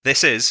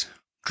This is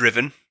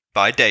Driven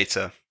by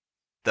Data,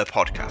 the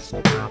podcast.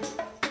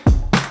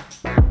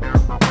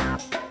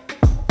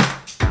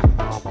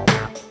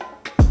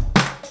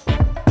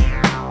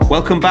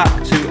 Welcome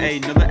back to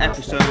another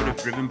episode of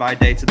Driven by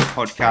Data, the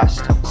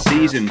podcast,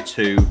 Season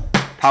 2,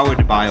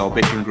 powered by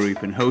Orbition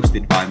Group and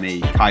hosted by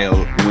me,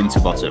 Kyle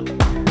Winterbottom.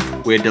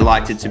 We're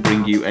delighted to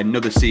bring you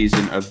another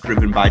season of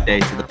Driven by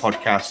Data, the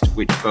podcast,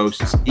 which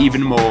boasts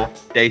even more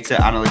data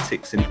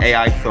analytics and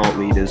AI thought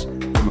leaders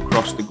from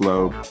across the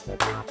globe.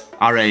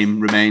 Our aim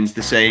remains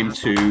the same: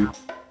 to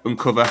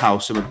uncover how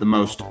some of the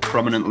most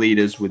prominent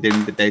leaders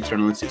within the data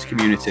analytics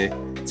community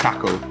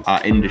tackle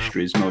our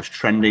industry's most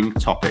trending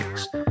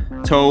topics,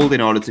 told in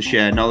order to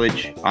share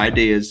knowledge,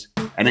 ideas,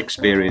 and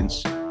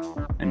experience,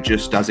 and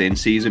just as in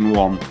Season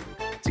 1,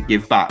 to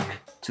give back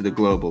to the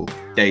global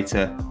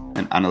data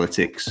and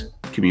analytics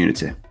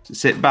community. So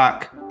sit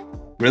back,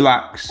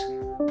 relax,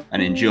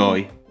 and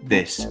enjoy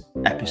this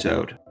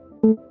episode.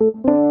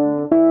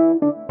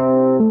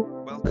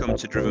 Welcome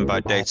to Driven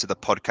by Data, the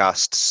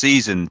podcast,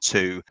 Season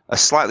 2. A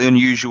slightly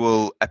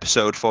unusual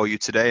episode for you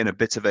today and a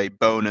bit of a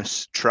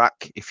bonus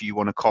track, if you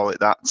want to call it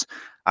that.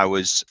 I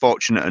was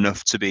fortunate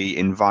enough to be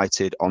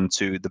invited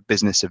onto the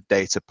Business of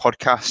Data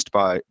podcast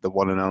by the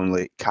one and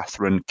only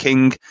Catherine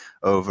King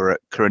over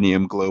at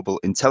Corinium Global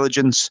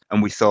Intelligence.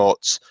 And we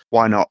thought,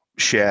 why not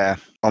share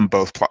on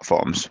both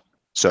platforms?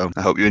 So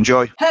I hope you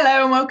enjoy.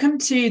 Hello and welcome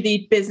to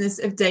the Business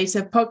of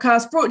Data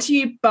podcast, brought to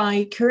you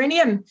by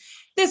Corinium.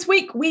 This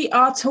week, we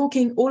are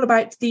talking all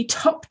about the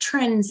top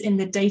trends in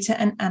the data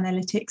and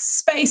analytics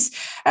space,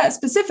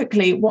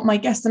 specifically what my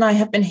guest and I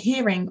have been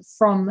hearing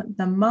from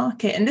the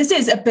market. And this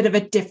is a bit of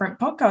a different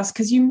podcast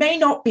because you may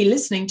not be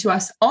listening to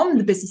us on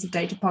the Business of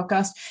Data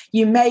podcast.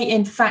 You may,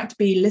 in fact,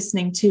 be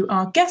listening to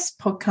our guest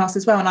podcast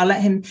as well. And I'll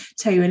let him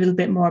tell you a little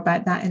bit more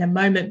about that in a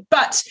moment.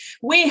 But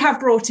we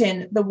have brought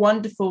in the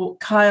wonderful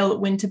Kyle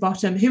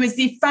Winterbottom, who is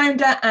the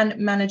founder and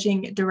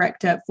managing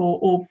director for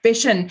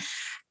Orbition.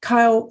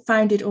 Kyle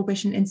founded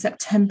Orbition in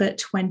September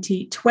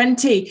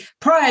 2020.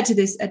 Prior to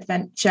this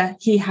adventure,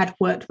 he had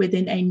worked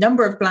within a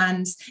number of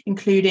brands,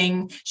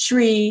 including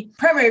Shree,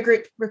 Premier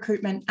Group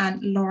Recruitment,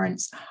 and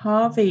Lawrence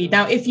Harvey.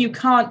 Now, if you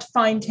can't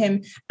find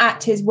him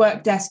at his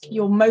work desk,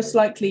 you'll most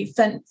likely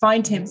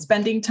find him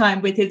spending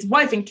time with his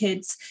wife and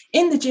kids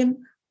in the gym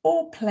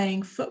or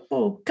playing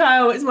football.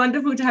 Kyle, it's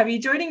wonderful to have you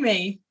joining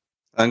me.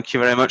 Thank you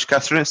very much,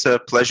 Catherine. It's a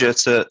pleasure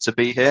to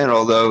be here,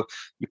 although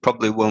you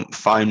probably won't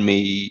find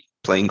me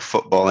playing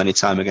football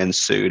anytime again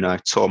soon. I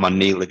tore my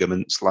knee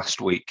ligaments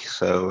last week,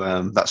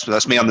 so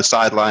that's me on the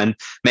sideline,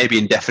 maybe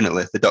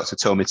indefinitely. The doctor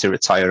told me to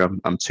retire.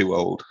 I'm too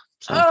old.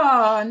 So.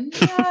 Oh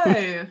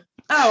no!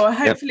 Oh, well,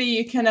 hopefully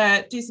you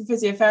can do some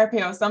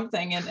physiotherapy or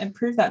something and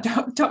prove that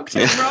doctor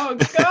wrong.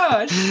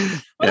 Gosh,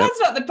 well, that's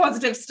not the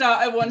positive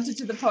start I wanted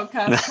to the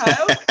podcast,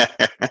 Kyle.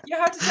 You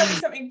have to tell me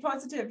something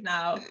positive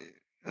now.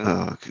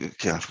 Oh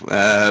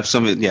God,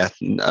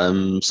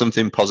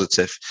 something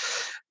positive.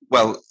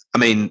 Well, I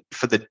mean,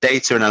 for the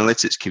data and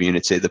analytics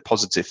community, the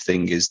positive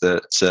thing is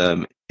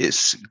that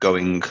it's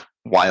going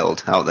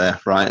wild out there,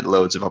 right?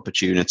 Loads of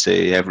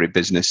opportunity, every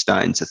business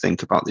starting to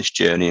think about this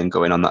journey and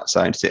going on that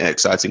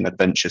exciting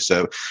adventure.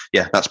 So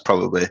yeah, that's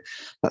probably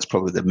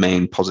the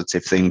main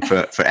positive thing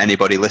for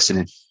anybody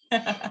listening.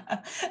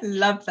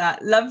 Love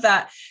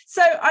that.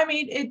 So, I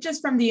mean,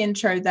 just from the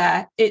intro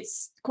there,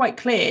 it's quite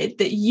clear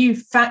that you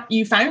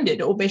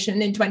founded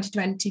Orbition in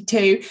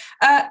 2022.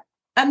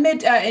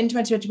 Amid in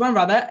 2021,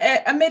 rather,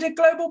 amid a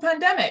global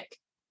pandemic.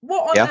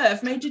 What on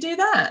earth made you do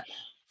that?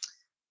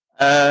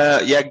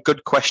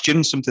 Good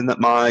question. Something that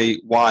my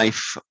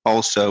wife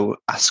also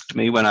asked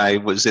me when I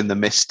was in the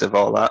midst of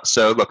all that.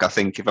 So, look, I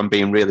think if I'm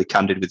being really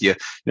candid with you,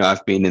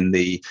 I've been in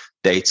the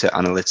data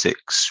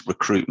analytics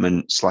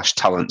recruitment /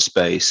 talent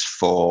space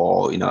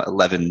for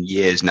 11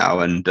 years now,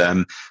 and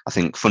I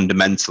think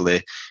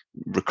fundamentally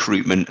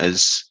recruitment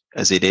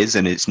as it is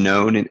and it's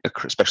known,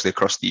 especially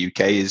across the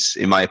UK, is,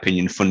 in my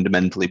opinion,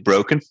 fundamentally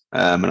broken.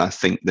 And I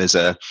think there's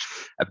a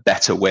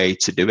better way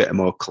to do it, a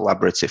more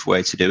collaborative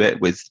way to do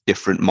it, with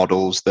different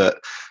models that,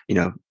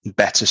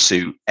 better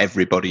suit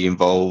everybody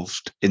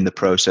involved in the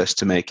process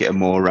to make it a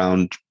more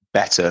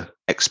better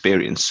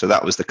experience. So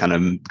that was the kind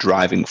of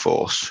driving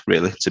force,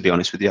 really, to be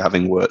honest with you,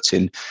 having worked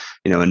in,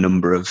 a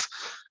number of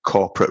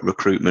corporate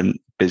recruitment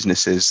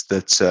businesses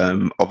that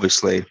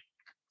obviously,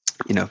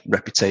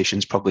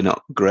 reputation's probably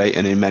not great,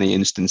 and in many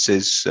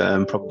instances,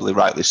 probably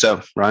rightly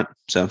so, right?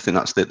 So I think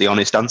that's the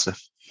honest answer.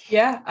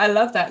 Yeah, I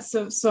love that.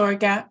 So saw a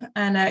gap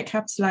and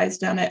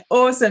capitalized on it.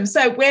 Awesome.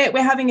 So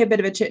we're having a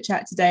bit of a chit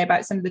chat today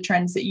about some of the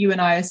trends that you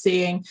and I are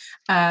seeing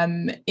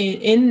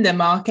in the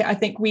market. I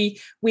think we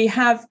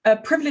have a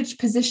privileged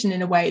position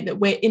in a way that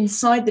we're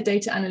inside the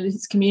data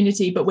analytics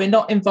community, but we're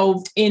not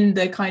involved in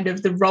the kind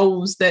of the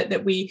roles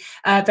that we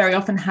very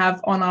often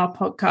have on our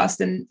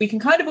podcast. And we can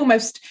kind of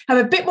almost have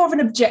a bit more of an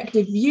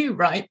objective view,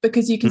 right?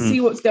 Because you can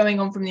see what's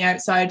going on from the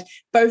outside.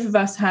 Both of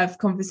us have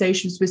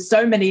conversations with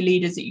so many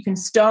leaders that you can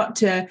start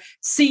to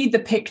see the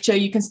picture.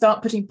 You can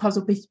start putting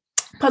puzzle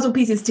puzzle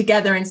pieces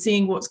together and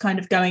seeing what's kind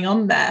of going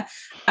on there.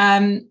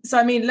 So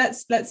I mean,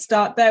 let's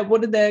start there.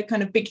 What are the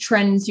kind of big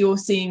trends you're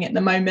seeing at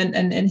the moment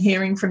and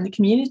hearing from the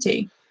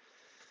community?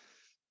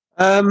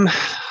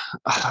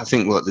 I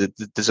think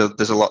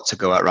there's a lot to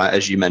go at, right?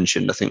 As you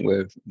mentioned, I think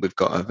we've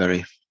got a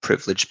very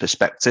privileged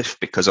perspective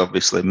because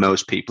obviously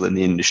most people in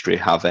the industry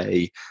have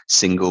a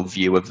single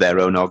view of their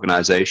own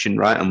organization,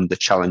 right? And the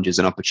challenges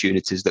and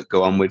opportunities that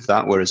go on with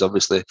that. Whereas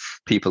obviously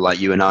people like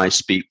you and I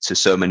speak to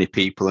so many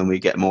people and we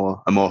get a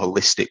more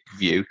holistic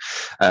view.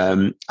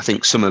 I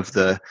think some of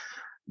the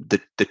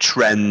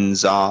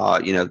trends are,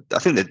 I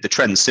think that the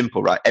trend's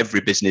simple, right? Every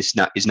business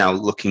is now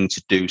looking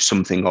to do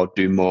something or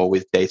do more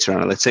with data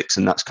analytics,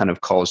 and that's kind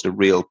of caused a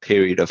real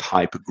period of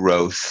hyper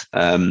growth.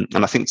 And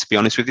I think, to be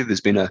honest with you,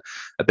 there's been a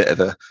bit of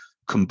a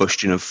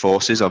combustion of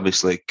forces.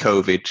 Obviously,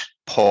 COVID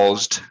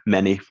paused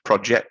many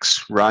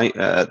projects, right,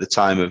 at the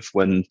time of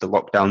when the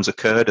lockdowns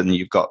occurred, and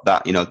you've got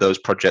that, those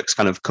projects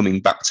kind of coming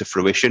back to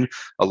fruition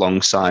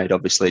alongside,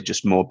 obviously,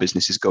 just more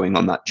businesses going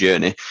on that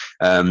journey.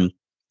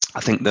 I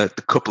think the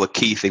couple of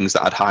key things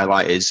that I'd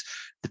highlight is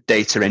the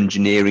data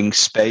engineering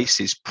space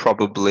is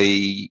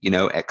probably,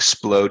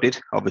 exploded.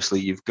 Obviously,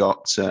 you've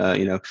got,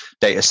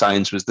 data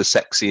science was the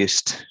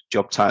sexiest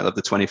job title of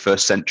the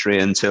 21st century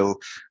until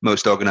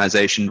most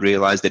organizations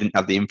realized they didn't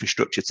have the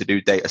infrastructure to do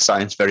data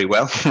science very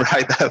well,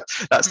 right?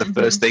 That's the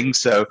first thing.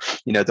 So,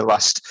 the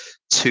last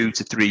 2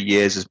 to 3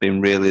 years has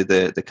been really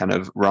the kind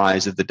of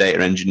rise of the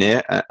data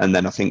engineer. And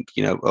then I think,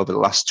 over the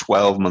last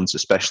 12 months,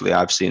 especially,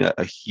 I've seen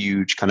a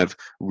huge kind of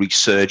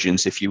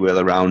resurgence, if you will,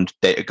 around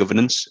data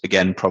governance.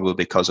 Again, probably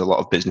because a lot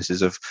of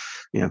businesses have,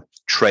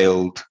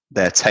 trailed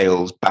their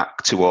tails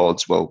back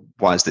towards, well,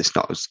 why is this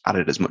not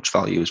added as much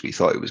value as we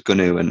thought it was going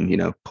to?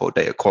 And, poor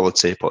data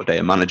quality, poor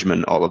data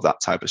management, all of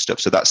that type of stuff.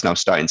 So that's now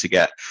starting to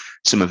get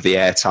some of the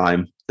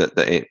airtime that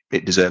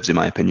it deserves, in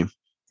my opinion.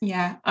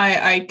 Yeah,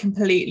 I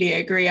completely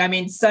agree. I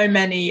mean, so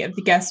many of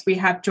the guests we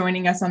have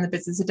joining us on the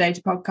Business of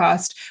Data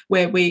podcast,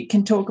 where we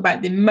can talk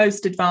about the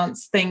most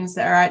advanced things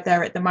that are out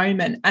there at the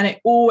moment. And it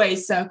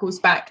always circles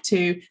back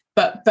to,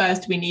 but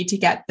first we need to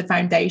get the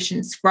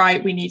foundations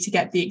right. We need to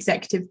get the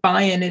executive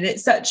buy-in. And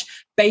it's such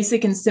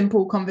basic and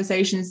simple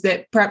conversations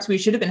that perhaps we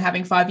should have been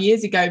having 5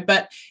 years ago.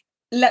 But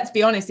let's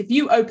be honest, if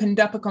you opened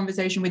up a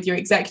conversation with your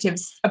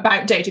executives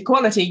about data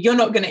quality, you're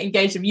not going to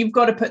engage them. You've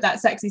got to put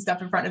that sexy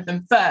stuff in front of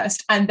them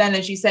first. And then,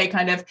 as you say,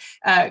 kind of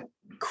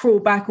crawl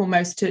back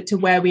almost to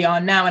where we are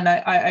now. And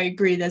I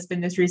agree, there's been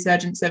this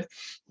resurgence of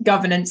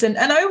governance. And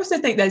I also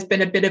think there's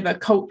been a bit of a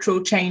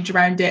cultural change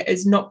around it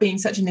as not being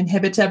such an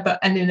inhibitor, but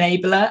an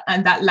enabler.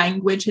 And that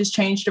language has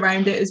changed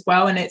around it as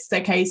well. And it's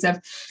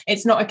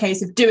not a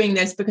case of doing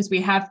this because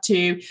we have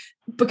to,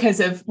 because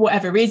of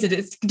whatever reason.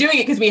 It's doing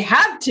it because we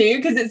have to,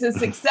 because it's a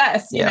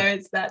success.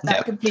 It's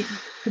that complete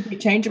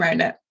change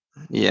around it.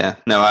 Yeah,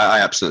 no,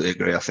 I absolutely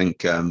agree. I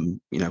think,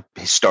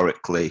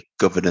 historically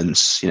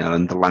governance,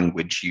 and the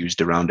language used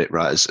around it,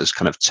 right, has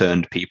kind of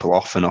turned people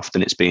off. And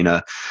often it's been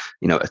a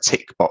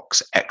tick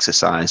box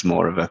exercise,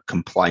 more of a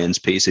compliance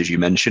piece, as you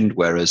mentioned.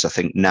 Whereas I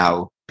think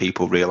now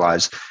people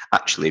realize,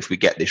 actually, if we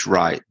get this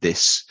right,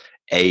 this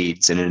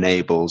aids and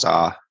enables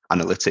our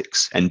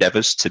analytics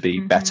endeavors to be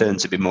better and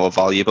to be more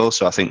valuable.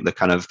 So I think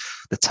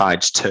the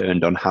tide's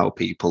turned on how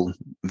people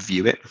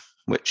view it,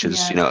 which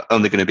is,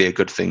 only going to be a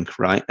good thing,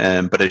 right?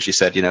 But as you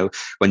said,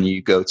 when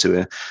you go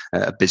to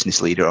a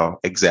business leader or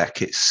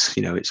exec,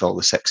 it's all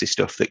the sexy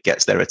stuff that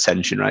gets their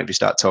attention, right? If you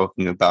start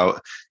talking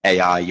about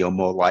AI, you're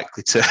more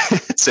likely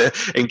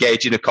to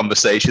engage in a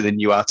conversation than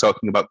you are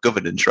talking about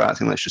governance, right? I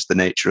think that's just the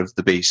nature of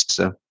the beast.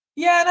 So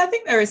yeah, and I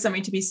think there is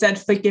something to be said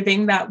for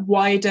giving that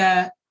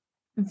wider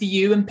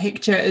view and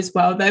picture as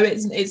well, though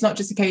it's not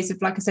just a case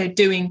of, like I say,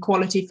 doing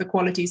quality for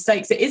quality's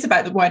sakes. It is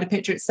about the wider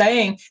picture. It's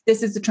saying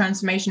this is the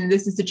transformation,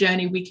 this is the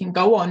journey we can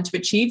go on to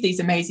achieve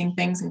these amazing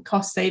things and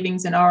cost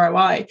savings and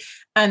ROI,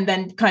 and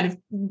then kind of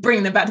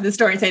bring them back to the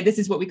story and say this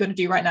is what we've got to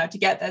do right now to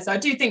get there. So I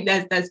do think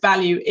there's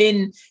value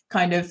in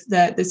kind of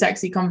the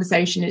sexy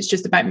conversation. It's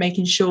just about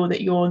making sure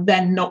that you're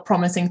then not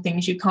promising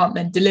things you can't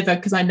then deliver,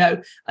 because I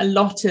know a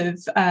lot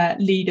of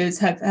leaders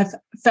have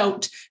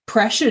felt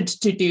pressured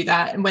to do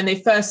that, and when they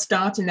first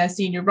start in their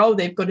senior role,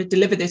 they've got to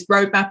deliver this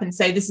roadmap and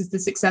say this is the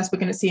success we're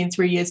going to see in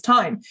 3 years'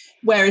 time.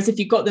 Whereas if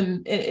you got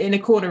them in a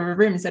corner of a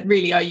room and said,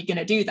 really, are you going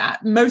to do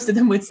that? Most of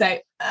them would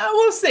say,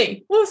 we'll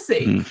see.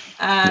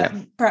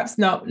 Perhaps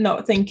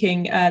not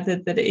thinking that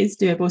it is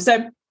doable.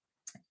 So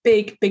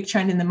big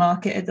trend in the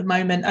market at the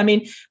moment. I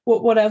mean,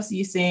 what else are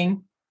you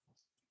seeing?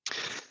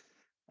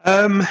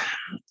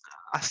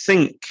 I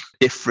think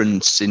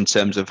difference in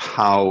terms of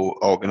how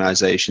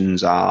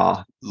organizations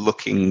are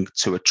looking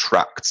to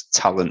attract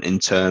talent in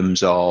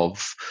terms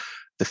of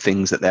the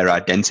things that they're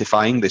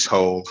identifying, this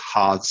whole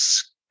hard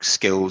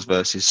skills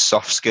versus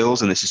soft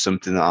skills. And this is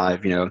something that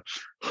I've,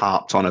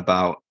 harped on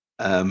about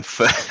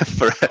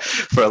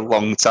for a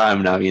long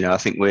time now. I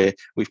think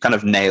we've kind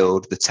of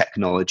nailed the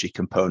technology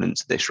component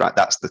to this, right?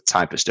 That's the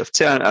type of stuff.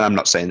 And I'm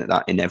not saying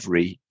that in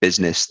every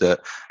business that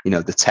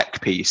the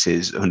tech piece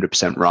is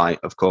 100% right.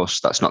 Of course,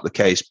 that's not the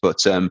case.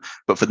 But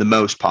for the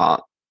most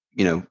part,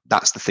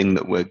 that's the thing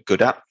that we're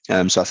good at.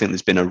 So I think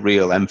there's been a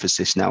real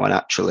emphasis now on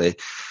actually,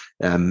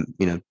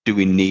 do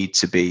we need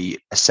to be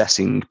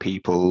assessing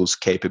people's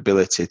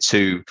capability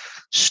to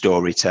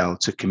storytell,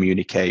 to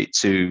communicate,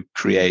 to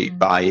create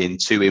buy-in,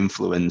 to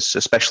influence,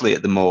 especially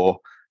at the more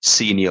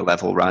senior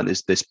level, right?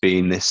 There's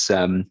been this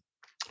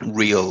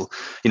real,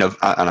 and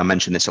I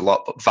mention this a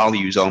lot, but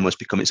values almost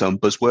become its own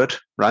buzzword,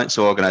 right?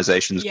 So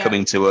organizations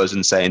coming to us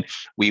and saying,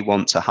 we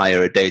want to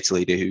hire a data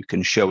leader who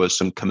can show us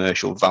some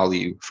commercial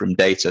value from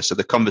data. So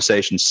the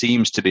conversation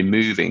seems to be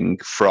moving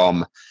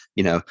from,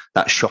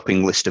 that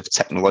shopping list of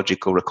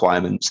technological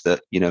requirements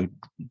that,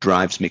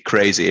 drives me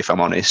crazy, if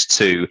I'm honest,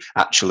 to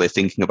actually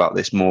thinking about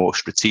this more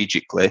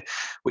strategically,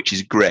 which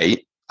is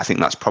great. I think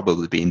that's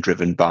probably being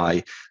driven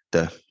by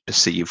the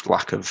perceived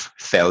lack of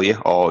failure,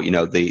 or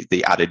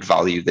the added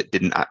value that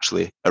didn't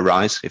actually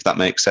arise, if that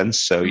makes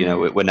sense. So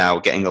we're now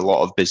getting a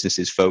lot of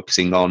businesses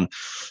focusing on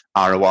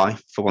ROI,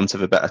 for want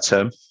of a better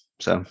term.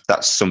 So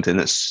that's something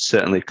that's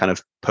certainly kind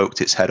of poked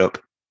its head up.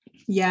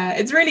 Yeah,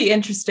 it's really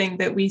interesting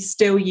that we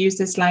still use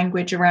this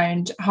language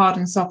around hard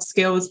and soft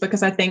skills,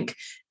 because I think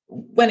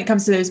when it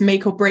comes to those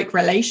make or break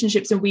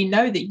relationships, and we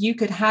know that you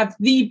could have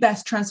the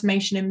best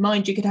transformation in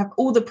mind, you could have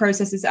all the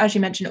processes, as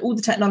you mentioned, all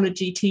the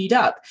technology teed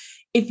up.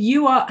 If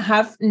you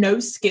have no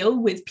skill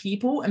with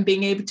people and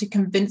being able to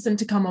convince them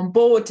to come on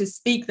board, to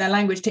speak their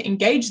language, to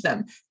engage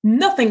them,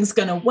 nothing's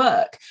going to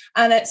work.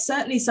 And it's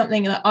certainly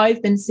something that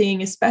I've been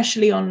seeing,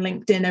 especially on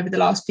LinkedIn over the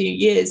last few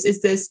years,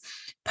 is this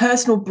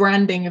personal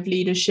branding of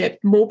leadership.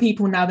 More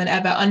people now than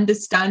ever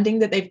understanding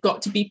that they've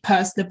got to be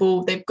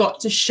personable. They've got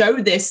to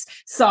show this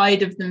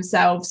side of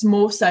themselves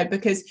more so,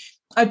 because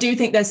I do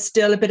think there's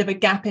still a bit of a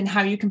gap in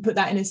how you can put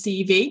that in a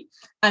CV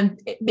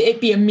and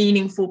it be a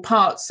meaningful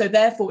part. So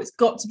therefore, it's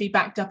got to be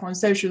backed up on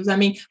socials. I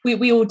mean,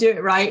 we all do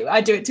it, right? I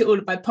do it to all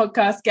of my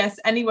podcast guests.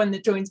 Anyone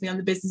that joins me on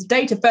the Business of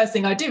Data, first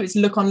thing I do is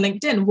look on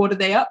LinkedIn. What are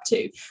they up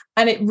to?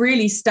 And it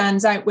really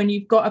stands out when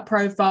you've got a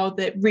profile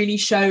that really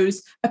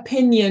shows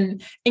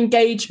opinion,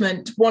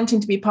 engagement, wanting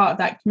to be part of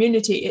that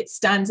community. It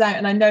stands out.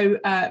 And I know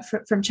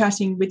from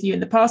chatting with you in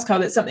the past,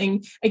 Carl, it's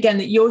something, again,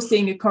 that you're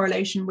seeing a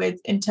correlation with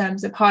in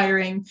terms of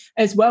hiring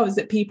as well, is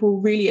that people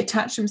really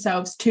attach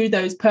themselves to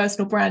those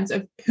personal brands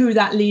of who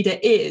that leader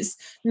is,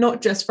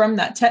 not just from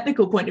that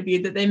technical point of view,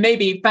 that they may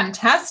be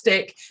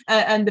fantastic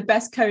and the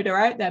best coder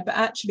out there, but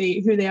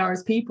actually who they are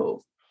as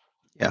people.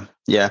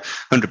 Yeah,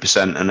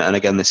 100%. And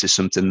again, this is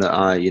something that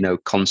I,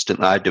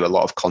 constantly, I do a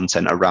lot of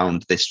content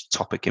around this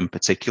topic in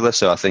particular.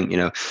 So I think,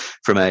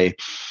 from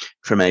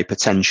a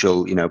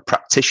potential,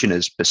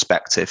 practitioner's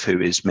perspective,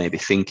 who is maybe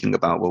thinking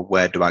about, well,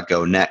 where do I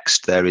go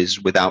next? There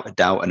is without a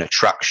doubt an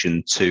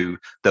attraction to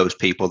those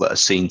people that are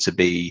seen to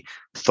be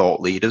thought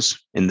leaders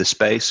in the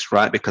space,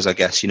 right? Because I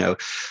guess,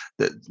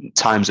 the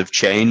times have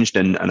changed,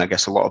 and I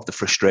guess a lot of the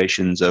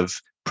frustrations of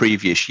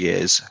previous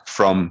years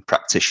from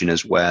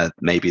practitioners where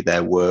maybe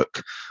their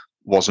work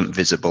wasn't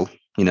visible,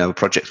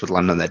 projects would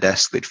land on their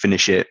desk, they'd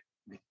finish it,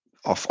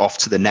 off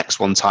to the next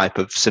one type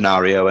of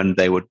scenario, and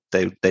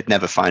they'd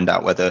never find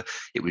out whether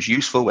it was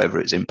useful, whether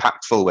it's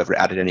impactful, whether it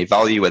added any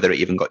value, whether it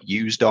even got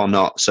used or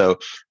not. So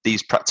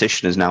these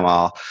practitioners now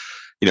are,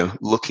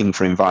 looking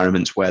for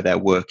environments where their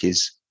work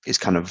is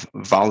kind of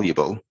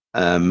valuable.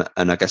 And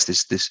I guess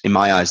this, in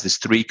my eyes, there's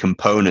three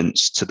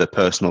components to the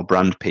personal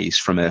brand piece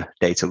from a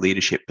data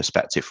leadership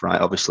perspective,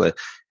 right? Obviously,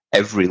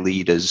 every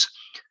leader's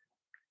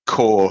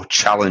core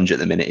challenge at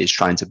the minute is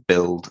trying to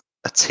build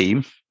a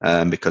team,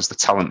 because the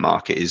talent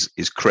market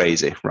is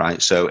crazy,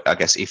 right? So I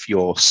guess if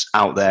you're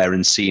out there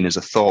and seen as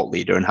a thought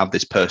leader and have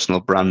this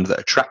personal brand that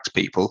attracts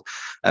people,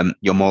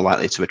 you're more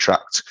likely to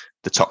attract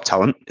the top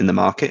talent in the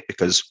market,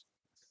 because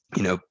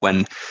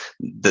when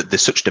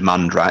there's such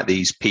demand, right?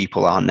 These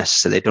people aren't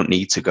necessarily, they don't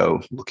need to go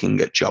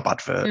looking at job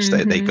adverts.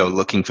 They go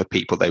looking for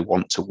people they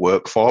want to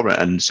work for.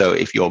 And so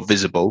if you're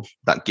visible,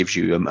 that gives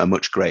you a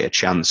much greater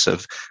chance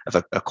of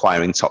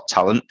acquiring top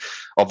talent.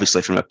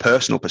 Obviously, from a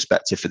personal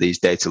perspective for these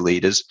data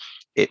leaders,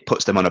 it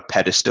puts them on a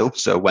pedestal.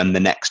 So when the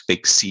next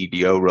big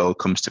CDO role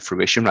comes to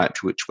fruition, right,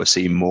 which we're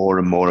seeing more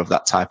and more of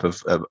that type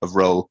of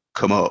role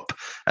come up,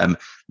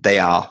 they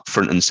are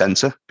front and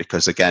center,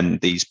 because again,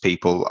 these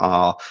people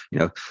are,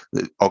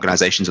 the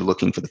organizations are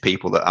looking for the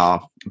people that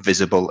are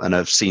visible and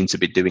have seen to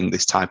be doing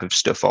this type of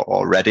stuff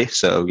already.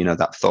 So,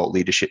 that thought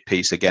leadership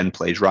piece again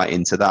plays right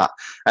into that.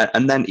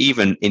 And then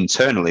even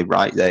internally,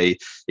 right,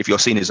 if you're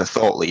seen as a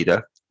thought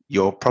leader,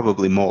 you're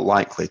probably more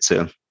likely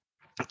to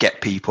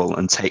get people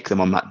and take them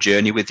on that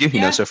journey with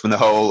you. So from the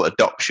whole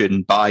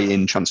adoption,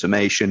 buy-in,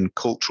 transformation,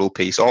 cultural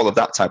piece, all of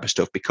that type of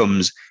stuff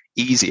becomes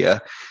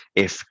easier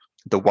if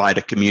the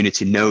wider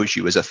community knows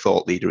you as a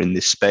thought leader in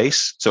this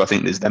space. So I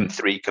think there's them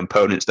three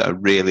components that are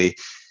really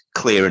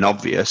clear and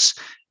obvious,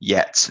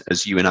 yet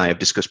as you and I have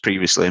discussed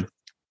previously,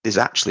 there's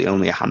actually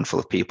only a handful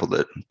of people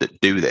that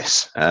do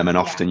this, and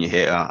often you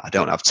hear, I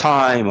don't have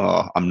time,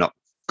 or I'm not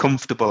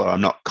comfortable, or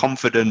I'm not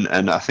confident.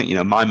 And I think,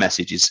 my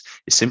message is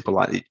simple.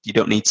 Like, you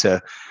don't need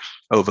to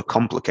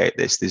overcomplicate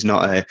this. There's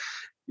not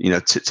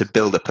to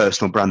build a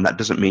personal brand, that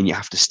doesn't mean you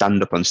have to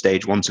stand up on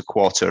stage once a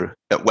quarter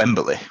at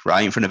Wembley,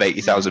 right, in front of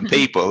 80,000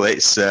 people.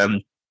 It's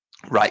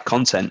write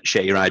content,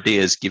 share your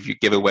ideas,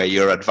 give away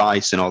your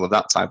advice and all of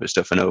that type of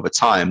stuff. And over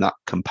time, that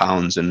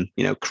compounds and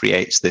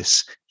creates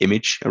this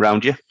image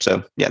around you.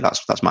 So yeah,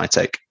 that's my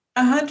take.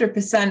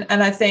 100%.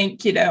 And I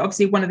think,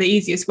 obviously one of the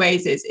easiest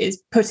ways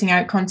is putting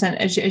out content,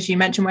 as you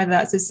mentioned, whether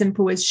that's as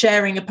simple as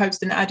sharing a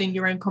post and adding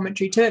your own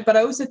commentary to it. But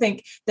I also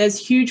think there's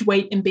huge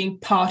weight in being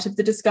part of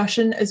the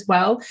discussion as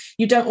well.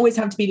 You don't always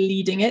have to be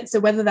leading it. So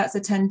whether that's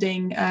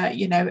attending,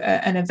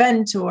 an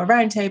event or a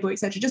roundtable,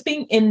 etc., just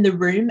being in the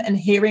room and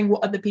hearing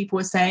what other people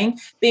are saying,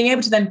 being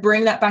able to then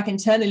bring that back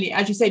internally,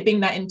 as you say,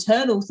 being that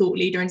internal thought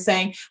leader and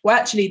saying, well,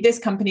 actually, this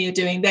company are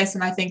doing this,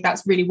 and I think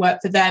that's really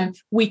worked for them.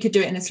 We could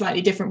do it in a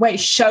slightly different way.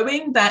 Showing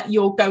that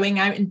you're going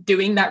out and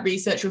doing that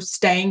research or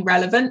staying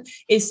relevant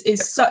is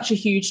such a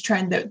huge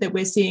trend that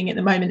we're seeing at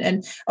the moment.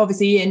 And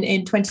obviously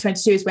in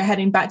 2022, as we're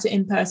heading back to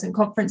in-person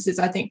conferences,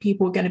 I think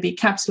people are going to be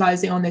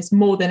capitalizing on this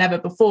more than ever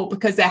before,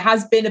 because there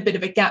has been a bit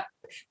of a gap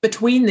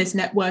between this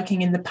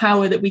networking and the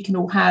power that we can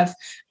all have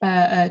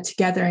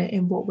together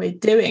in what we're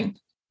doing.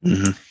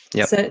 Mm-hmm.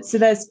 Yep. So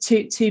there's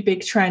two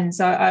big trends.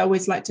 I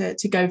always like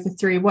to go for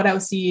three. What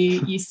else are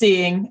you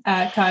seeing,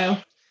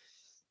 Kyle?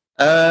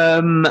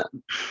 I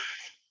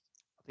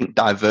think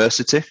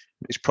diversity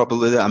is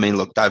probably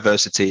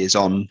diversity is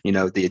on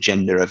the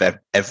agenda of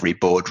every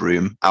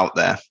boardroom out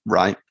there,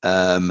 right?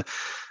 But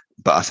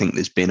I think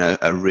there's been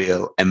a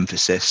real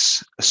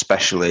emphasis,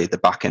 especially the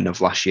back end of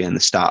last year and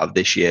the start of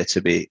this year,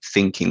 to be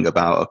thinking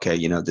about,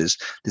 okay, there's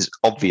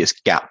obvious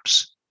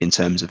gaps in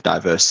terms of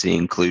diversity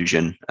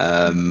inclusion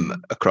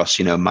across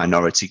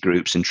minority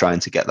groups, and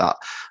trying to get that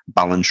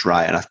balance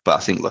right. But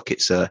I think, look,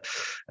 it's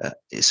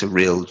a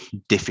real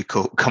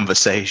difficult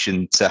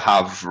conversation to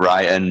have,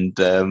 right? And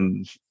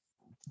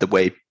the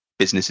way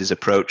businesses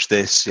approach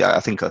this, I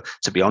think,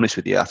 to be honest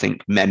with you, I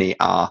think many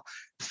are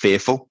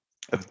fearful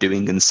of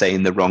doing and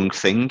saying the wrong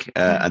thing,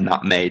 and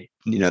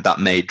that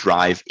may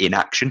drive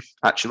inaction,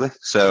 actually.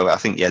 So I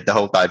think, the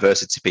whole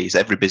diversity piece,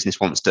 every business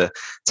wants to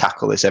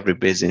tackle this, every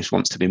business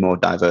wants to be more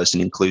diverse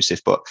and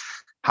inclusive, but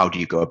how do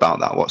you go about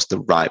that? What's the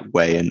right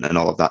way? And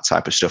all of that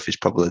type of stuff is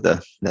probably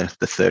the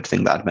third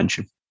thing that I'd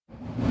mention.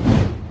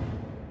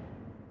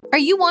 Are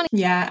you wanting?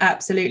 Yeah,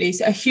 absolutely.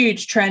 So a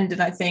huge trend. And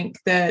I think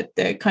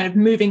the kind of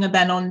moving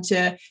then on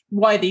to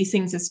why these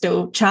things are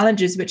still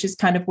challenges, which is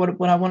kind of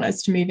what I want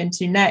us to move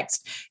into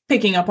next.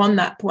 Picking up on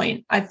that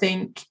point, I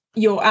think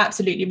you're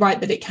absolutely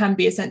right that it can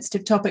be a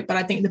sensitive topic, but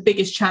I think the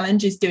biggest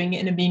challenge is doing it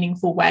in a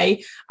meaningful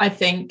way. I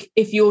think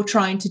if you're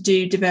trying to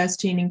do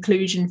diversity and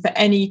inclusion for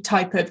any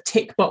type of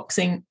tick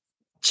boxing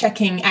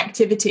checking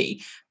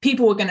activity,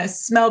 people are going to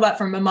smell that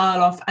from a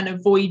mile off and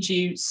avoid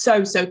you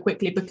so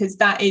quickly, because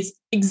that is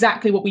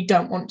exactly what we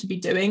don't want to be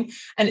doing.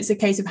 And it's a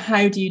case of,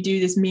 how do you do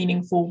this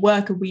meaningful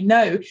work? And we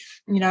know,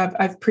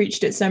 I've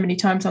preached it so many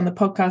times on the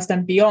podcast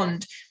and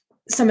beyond,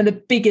 some of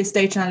the biggest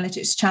data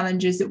analytics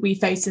challenges that we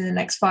face in the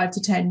next 5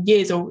 to 10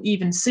 years or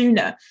even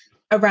sooner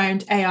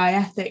around AI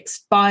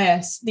ethics,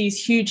 bias,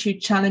 these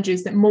huge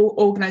challenges that more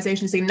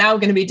organizations are now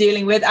going to be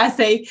dealing with as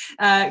they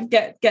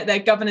get their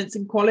governance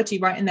and quality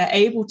right, and they're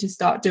able to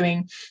start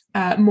doing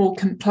more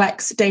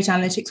complex data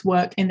analytics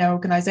work in their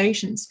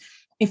organizations.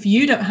 If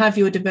you don't have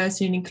your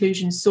diversity and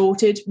inclusion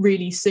sorted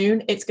really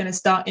soon, it's going to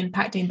start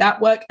impacting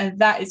that work, and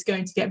that is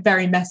going to get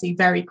very messy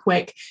very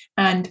quick.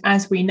 And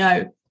as we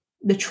know,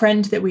 the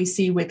trend that we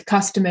see with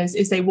customers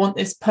is they want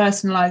this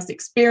personalized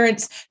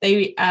experience.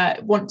 They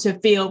want to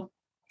feel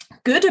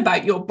good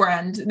about your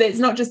brand. It's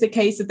not just a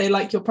case of they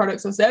like your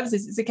products or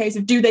services. It's a case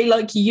of, do they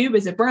like you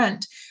as a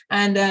brand?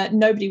 And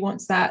nobody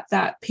wants that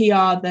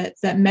PR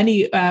that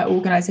many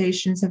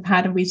organizations have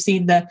had. And we've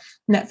seen the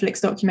Netflix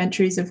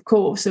documentaries, of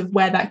course, of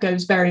where that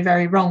goes very,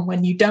 very wrong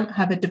when you don't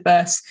have a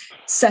diverse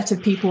set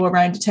of people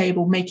around a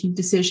table making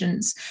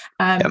decisions.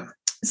 Yep.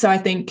 So I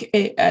think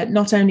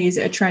not only is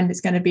it a trend,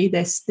 it's going to be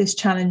this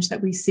challenge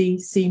that we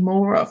see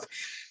more of.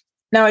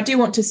 Now, I do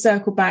want to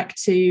circle back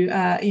to,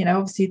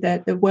 obviously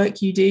the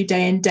work you do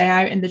day in, day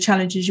out, and the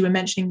challenges you were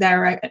mentioning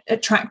there,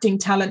 attracting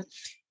talent.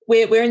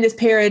 We're in this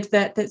period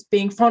that's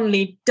being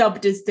fondly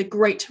dubbed as the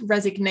Great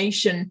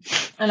Resignation.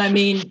 And I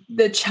mean,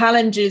 the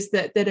challenges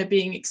that are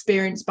being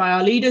experienced by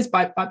our leaders,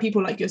 by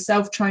people like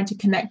yourself, trying to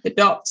connect the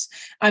dots.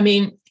 I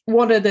mean,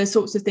 what are the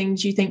sorts of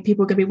things you think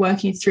people are going to be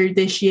working through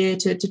this year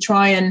to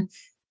try and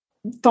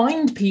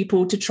find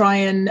people to try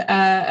and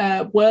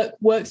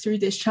work through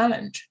this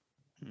challenge?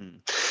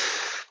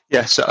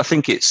 Yeah, so I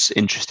think it's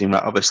interesting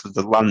that obviously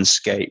the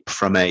landscape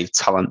from a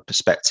talent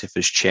perspective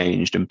has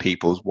changed, and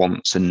people's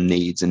wants and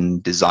needs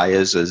and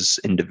desires as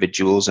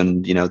individuals,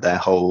 and their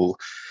whole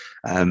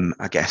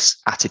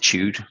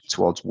attitude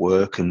towards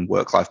work and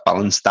work-life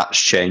balance, that's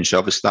changed. So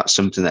obviously that's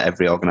something that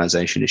every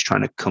organization is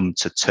trying to come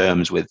to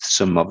terms with,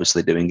 some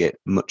obviously doing it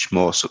much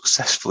more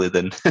successfully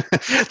than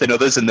than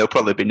others, and there'll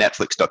probably be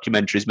Netflix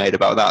documentaries made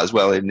about that as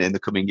well in the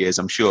coming years,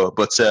 I'm sure.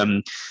 But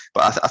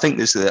I think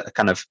there's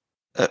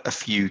a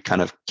few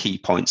kind of key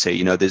points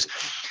here. There's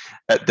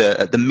at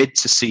the mid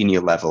to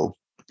senior level,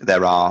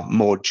 there are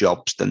more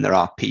jobs than there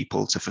are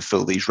people to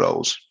fulfill these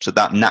roles. So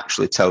that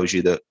naturally tells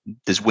you that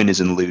there's winners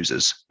and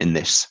losers in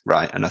this,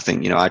 right? And I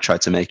think, I try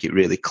to make it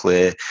really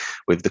clear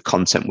with the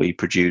content we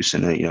produce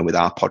and, with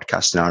our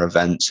podcast and our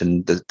events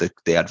and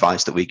the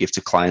advice that we give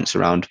to clients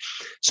around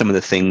some of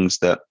the things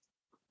that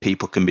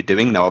people can be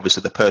doing. Now,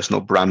 obviously, the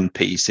personal brand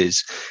piece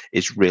is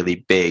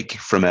really big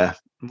from a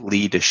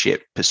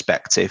leadership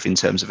perspective in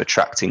terms of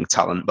attracting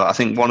talent. But I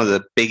think one of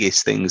the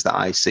biggest things that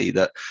I see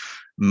that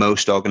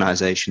most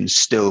organizations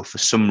still, for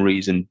some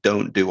reason,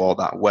 don't do all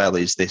that well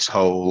is this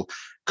whole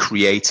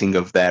creating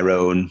of their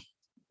own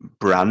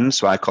brand.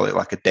 So I call it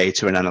like a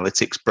data and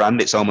analytics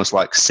brand. It's almost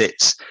like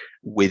sits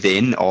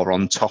within or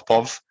on top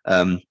of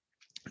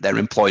their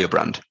employer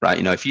brand, right?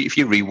 If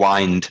you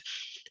rewind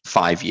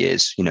 5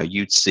 years,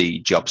 you'd see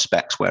job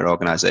specs where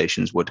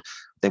organizations would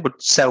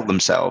sell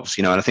themselves,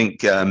 and I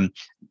think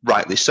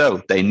rightly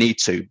so, they need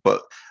to,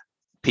 but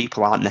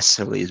people aren't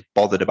necessarily as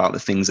bothered about the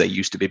things they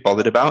used to be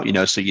bothered about,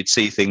 so you'd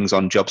see things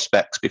on job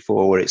specs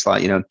before where it's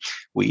like,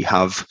 we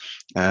have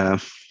a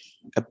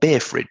beer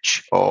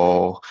fridge,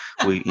 or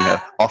we,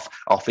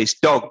 office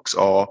dogs,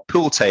 or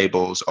pool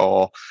tables,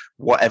 or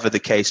whatever the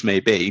case may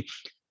be.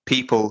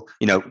 People,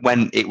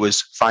 when it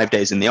was 5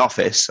 days in the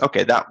office,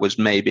 okay, that was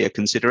maybe a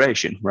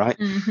consideration, right?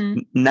 Mm-hmm.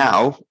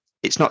 Now,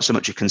 it's not so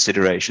much a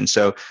consideration.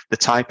 So the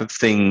type of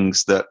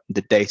things that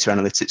the data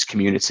analytics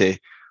community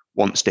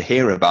wants to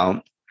hear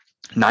about,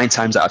 9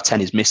 times out of 10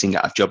 is missing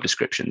out of job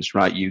descriptions,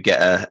 right? You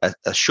get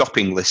a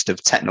shopping list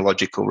of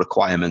technological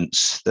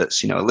requirements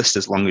that's, a list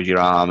as long as your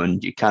arm,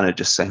 and you kind of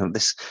just say,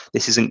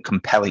 this isn't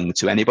compelling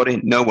to anybody.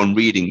 No one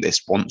reading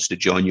this wants to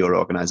join your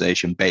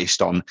organization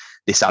based on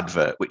this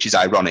advert, which is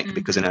ironic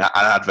because an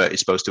advert is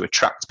supposed to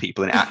attract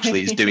people and it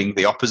actually is doing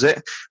the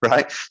opposite,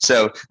 right?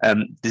 So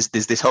there's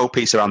this whole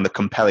piece around the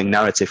compelling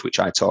narrative, which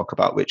I talk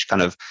about, which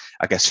kind of,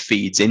 I guess,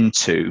 feeds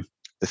into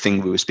the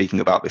thing we were speaking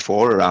about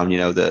before around,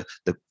 the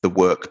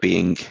work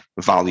being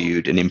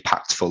valued and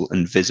impactful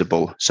and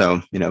visible.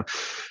 So,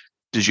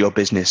 does your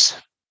business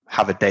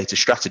have a data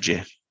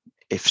strategy?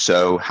 If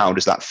so, how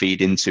does that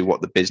feed into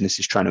what the business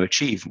is trying to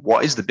achieve?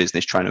 What is the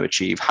business trying to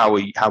achieve? How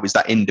is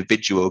that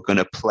individual going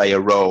to play a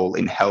role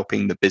in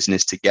helping the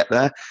business to get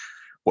there?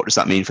 What does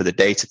that mean for the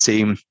data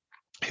team?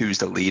 Who's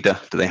the leader?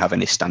 Do they have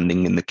any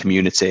standing in the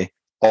community?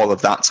 All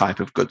of that type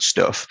of good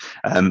stuff.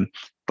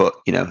 But,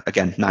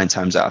 again, 9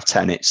 times out of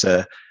 10, it's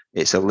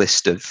a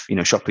list of,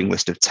 shopping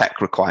list of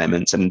tech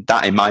requirements. And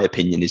that, in my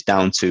opinion, is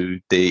down to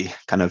the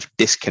kind of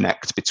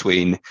disconnect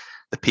between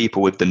the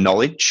people with the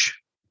knowledge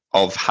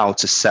of how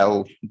to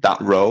sell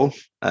that role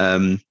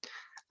and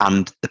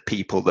the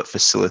people that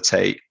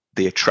facilitate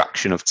the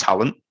attraction of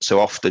talent.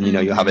 So often,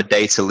 you'll have a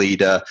data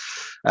leader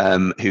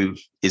who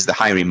is the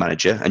hiring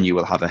manager, and you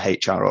will have a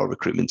HR or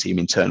recruitment team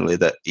internally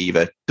that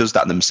either does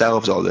that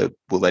themselves or they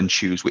will then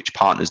choose which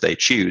partners they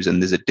choose.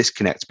 And there's a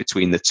disconnect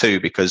between the two,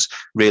 because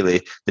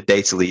really the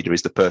data leader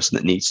is the person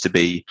that needs to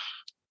be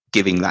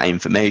giving that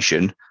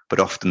information.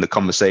 But often the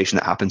conversation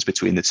that happens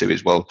between the two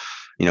is, well,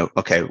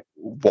 okay,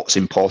 what's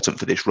important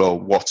for this role?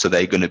 What are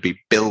they going to be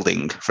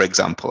building, for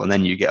example? And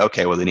then you get,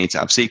 okay, well, they need to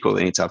have SQL,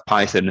 they need to have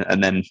Python.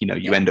 And then,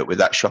 you end up with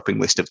that shopping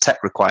list of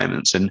tech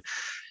requirements. And,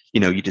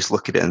 you just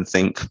look at it and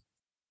think,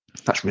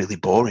 that's really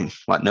boring.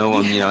 Like no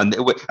one,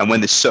 and when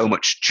there's so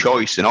much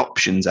choice and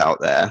options out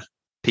there,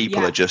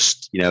 people are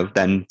just,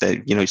 then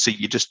they, so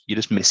you're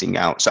just missing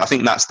out. So I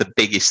think that's the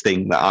biggest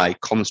thing that I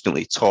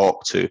constantly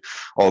talk to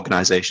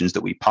organizations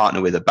that we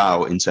partner with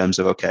about, in terms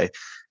of, okay,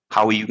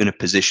 how are you going to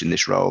position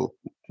this role?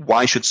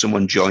 Why should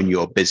someone join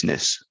your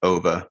business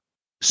over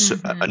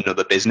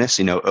another business,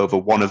 over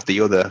one of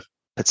the other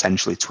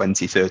potentially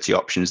 20, 30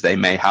 options they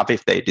may have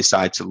if they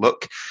decide to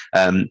look?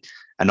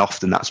 And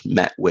often that's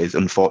met with,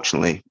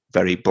 unfortunately,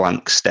 very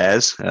blank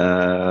stares.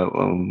 I've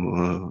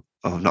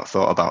not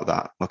thought about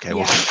that. Okay,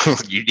 well,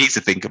 you need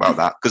to think about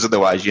that, because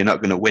otherwise you're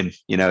not going to win.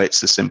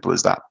 It's as simple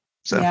as that.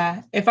 So.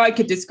 Yeah, if I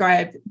could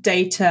describe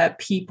data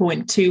people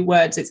in 2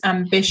 words, it's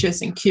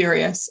ambitious and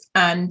curious.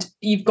 And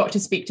you've got to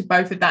speak to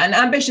both of that. And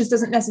ambitious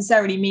doesn't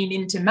necessarily mean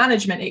into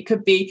management. It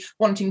could be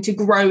wanting to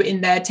grow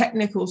in their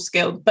technical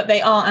skill, but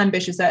they are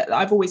ambitious.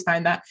 I've always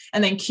found that.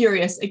 And then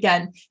curious,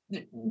 again,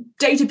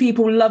 data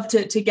people love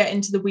to get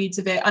into the weeds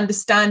of it,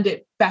 understand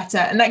it better.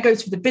 And that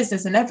goes for the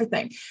business and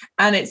everything.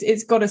 And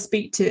it's got to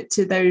speak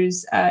to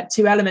those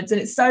 2 elements.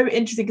 And it's so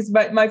interesting, because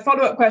my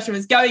follow-up question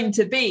was going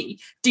to be,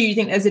 do you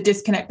think there's a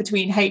disconnect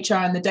between HR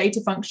and the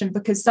data function?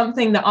 Because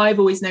something that I've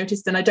always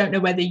noticed, and I don't know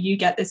whether you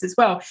get this as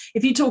well,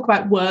 if you talk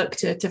about work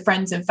to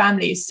friends and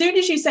family, as soon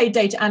as you say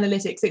data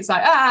analytics, it's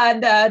like,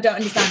 no, I don't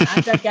understand that.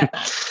 I don't get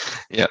that.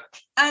 Yeah.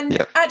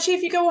 And actually,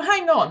 if you go, well,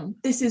 hang on,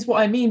 this is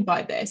what I mean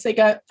by this, they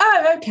go,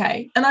 oh,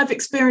 okay. And I've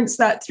experienced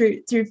that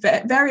through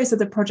various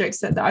other projects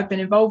that I've been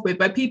involved with,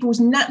 where people's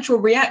natural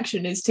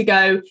reaction is to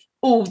go,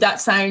 oh, that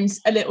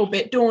sounds a little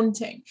bit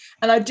daunting.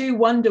 And I do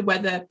wonder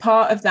whether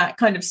part of that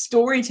kind of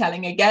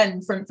storytelling,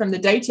 again, from the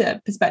data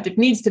perspective,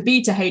 needs to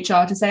be to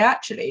HR to say,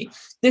 actually,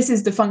 this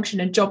is the function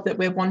and job that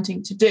we're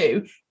wanting to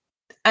do.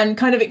 and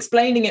kind of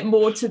explaining it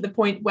more to the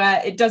point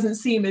where it doesn't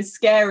seem as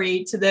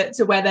scary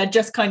to where they're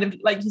just kind of,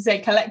 like you say,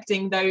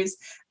 collecting those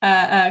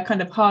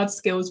kind of hard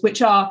skills,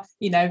 which are,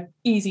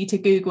 easy to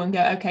Google and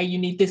go, okay, you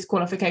need this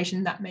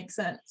qualification. That makes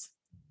sense.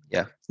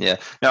 Yeah.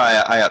 No,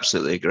 I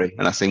absolutely agree.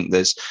 And I think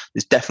there's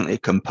definitely a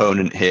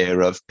component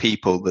here of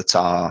people that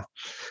are,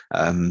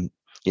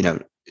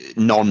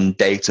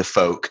 non-data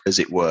folk, as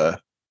it were,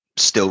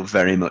 still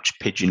very much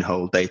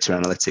pigeonhole data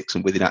analytics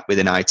and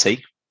within IT.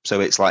 So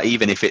it's like,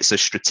 even if it's a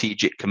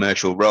strategic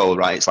commercial role,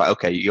 right? It's like,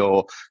 okay,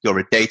 you're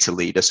a data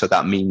leader, so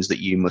that means that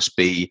you must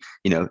be,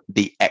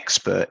 the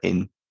expert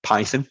in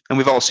Python. And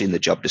we've all seen the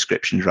job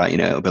descriptions, right?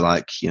 It'll be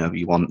like,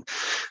 you want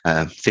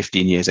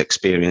 15 years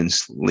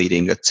experience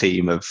leading a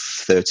team of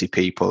 30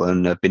 people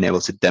and been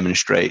able to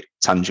demonstrate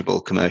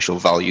tangible commercial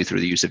value through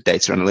the use of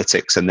data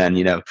analytics. And then,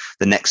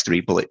 the next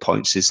 3 bullet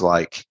points is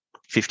like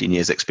 15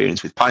 years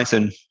experience with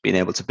Python, being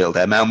able to build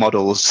ML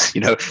models,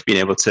 being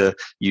able to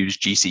use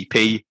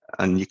GCP.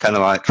 And you're kind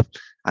of like,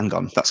 hang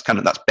on, that's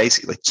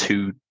basically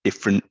 2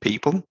 different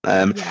people.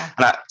 And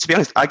to be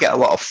honest, I get a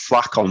lot of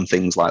flack on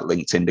things like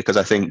LinkedIn because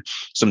I think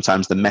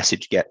sometimes the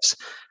message gets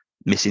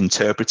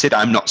misinterpreted.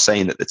 I'm not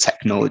saying that the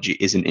technology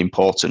isn't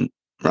important,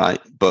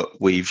 right? But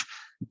we've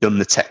done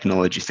the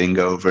technology thing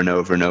over and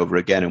over and over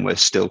again, and we're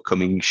still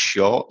coming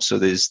short. So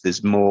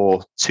there's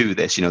more to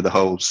this, the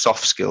whole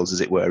soft skills, as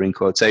it were, in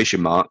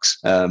quotation marks.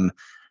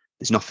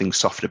 There's nothing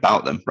soft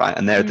about them, right?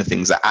 And they're the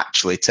things that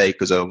actually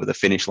take us over the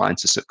finish line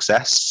to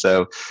success.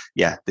 So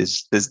yeah,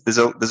 there's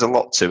a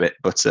lot to it,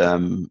 but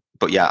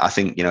yeah, I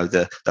think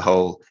the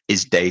whole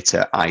is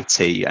data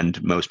IT,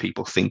 and most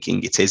people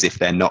thinking it is if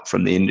they're not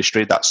from the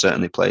industry. That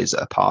certainly plays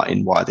a part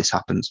in why this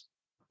happens.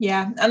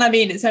 Yeah. And I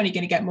mean, it's only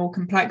going to get more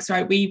complex,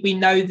 right? We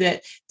know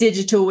that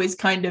digital is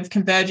kind of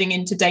converging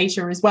into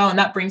data as well. And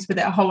that brings with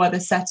it a whole other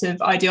set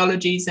of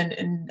ideologies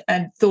and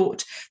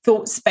thought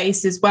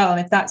space as well. And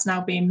if that's now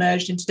being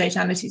merged into data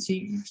analytics,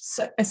 you've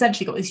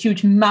essentially got this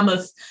huge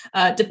mammoth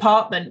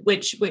department,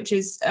 which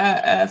is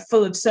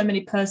full of so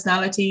many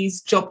personalities,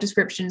 job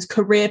descriptions,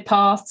 career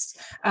paths,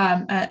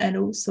 and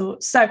all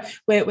sorts. So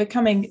we're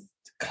coming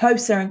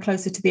closer and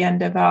closer to the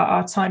end of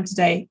our time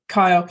today,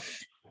 Kyle.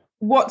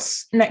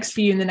 What's next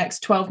for you in the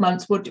next 12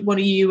 months? What are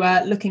you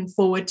looking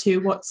forward to?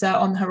 What's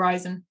on the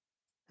horizon?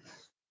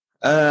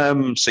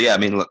 So yeah, I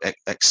mean, look,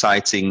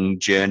 exciting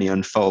journey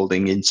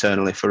unfolding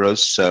internally for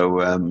us. So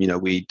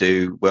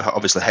we're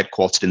obviously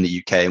headquartered in the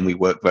UK, and we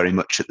work very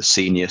much at the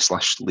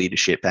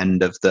senior/leadership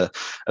end of the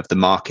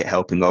market,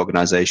 helping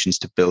organisations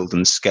to build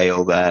and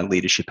scale their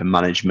leadership and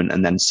management,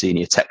 and then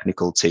senior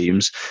technical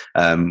teams.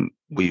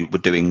 We were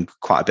doing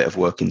quite a bit of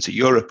work into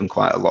Europe and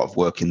quite a lot of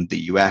work in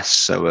the US.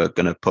 So we're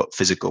going to put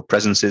physical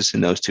presences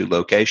in those 2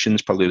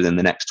 locations probably within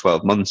the next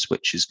 12 months,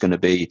 which is going to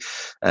be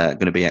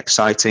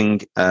exciting.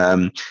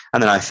 And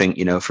then I think,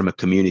 from a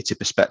community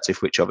perspective,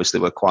 which obviously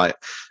we're quite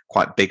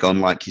big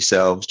on, like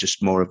yourselves,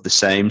 just more of the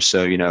same.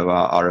 So,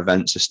 our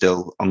events are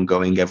still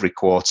ongoing every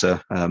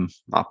quarter.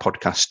 Our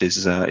podcast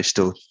is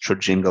still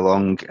trudging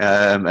along,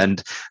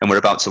 and we're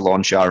about to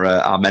launch our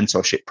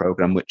mentorship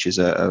program, which is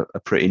a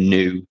pretty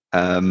new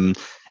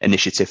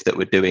initiative that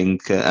we're doing,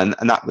 and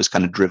that was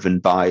kind of driven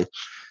by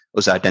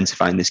us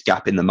identifying this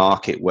gap in the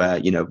market where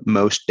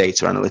most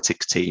data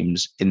analytics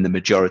teams in the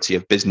majority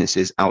of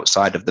businesses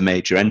outside of the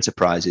major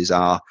enterprises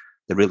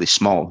they're really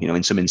small.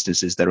 In some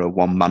instances they're a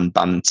one-man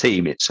band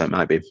team. It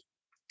might be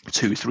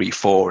 2, 3,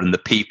 4, and the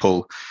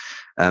people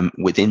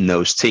within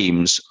those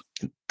teams,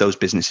 those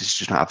businesses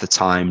just don't have the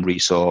time,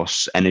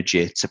 resource,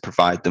 energy to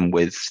provide them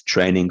with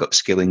training,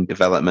 upskilling,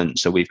 development.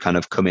 So we've kind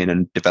of come in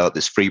and developed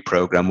this free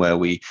program where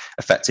we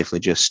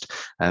effectively just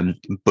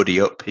buddy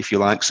up, if you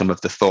like, some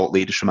of the thought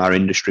leaders from our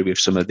industry with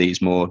some of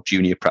these more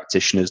junior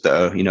practitioners that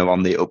are,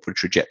 on the upward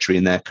trajectory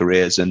in their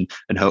careers, and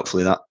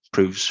hopefully that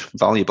proves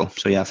valuable.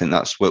 So yeah, I think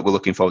that's what we're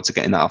looking forward to,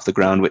 getting that off the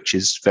ground, which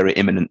is very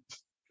imminent.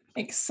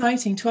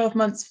 Exciting. 12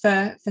 months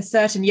for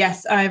certain.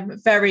 Yes, I'm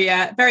very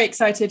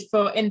excited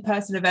for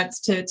in-person events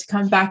to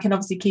come back, and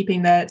obviously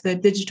keeping the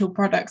digital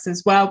products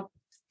as well,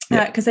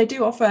 because they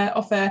do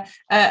offer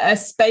a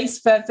space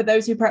for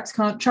those who perhaps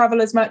can't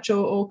travel as much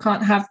or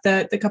can't have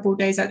the couple of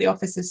days at the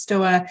office. There's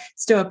still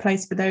a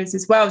place for those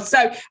as well.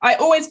 So I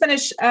always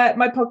finish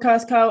my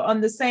podcast, Kyle,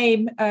 on the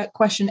same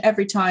question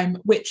every time,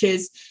 which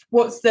is,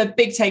 what's the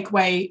big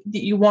takeaway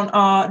that you want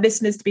our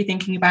listeners to be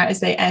thinking about as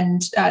they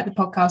end the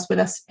podcast with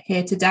us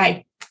here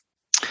today?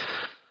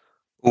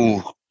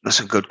 Oh,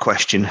 that's a good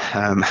question.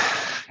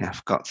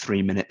 I've got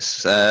 3 minutes.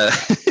 So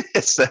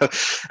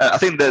I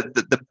think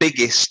the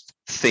biggest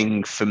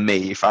thing for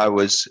me,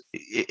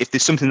 if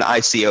there's something that I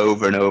see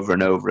over and over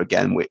and over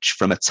again, which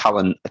from a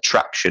talent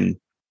attraction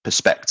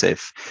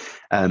perspective,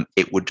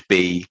 it would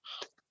be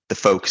the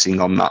focusing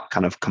on that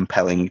kind of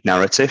compelling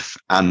narrative,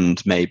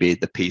 and maybe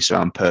the piece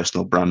around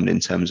personal brand in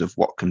terms of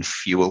what can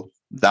fuel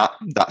that.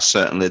 That's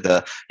certainly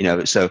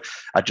so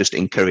I just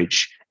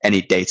encourage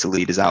any data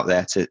leaders out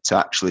there to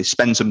actually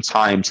spend some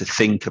time to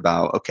think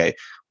about, okay,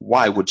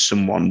 why would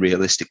someone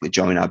realistically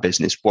join our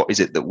business? What is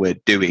it that we're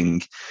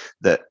doing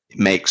that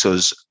makes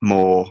us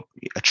more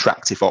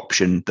attractive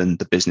option than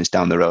the business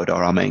down the road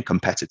or our main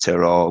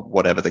competitor or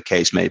whatever the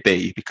case may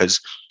be? Because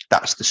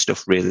that's the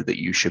stuff really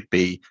that you should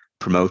be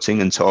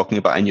promoting and talking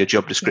about in your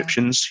job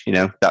descriptions.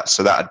 That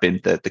had been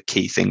the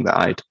key thing that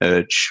I'd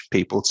urge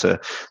people to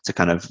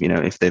kind of,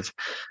 if they've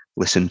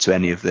listened to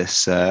any of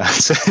this,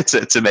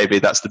 to maybe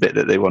that's the bit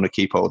that they want to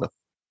keep hold of.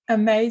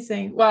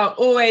 Amazing. Well,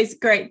 always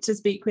great to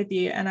speak with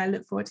you, and I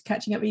look forward to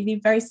catching up with you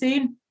very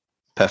soon.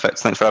 Perfect.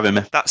 Thanks for having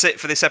me. That's it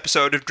for this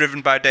episode of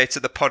Driven by Data,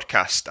 the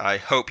podcast. I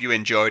hope you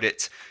enjoyed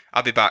it.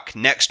 I'll be back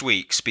next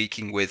week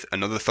speaking with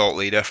another thought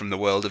leader from the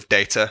world of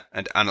data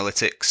and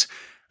analytics.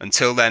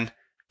 Until then,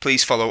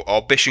 please follow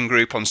Orbition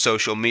Group on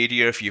social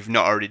media if you've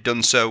not already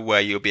done so,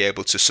 where you'll be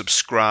able to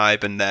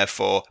subscribe and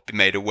therefore be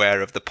made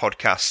aware of the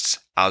podcasts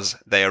as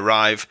they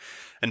arrive.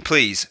 And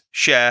please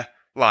share,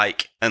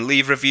 like, and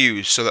leave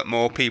reviews so that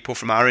more people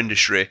from our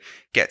industry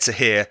get to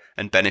hear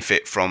and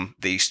benefit from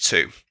these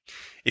too.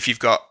 If you've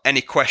got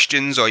any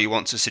questions or you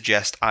want to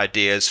suggest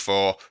ideas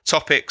for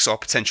topics or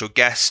potential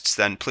guests,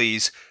 then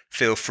please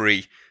feel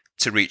free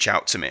to reach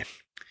out to me.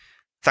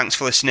 Thanks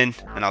for listening,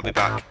 and I'll be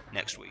back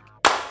next week.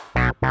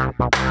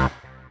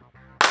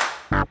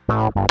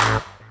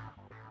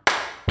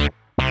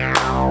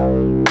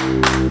 Wow.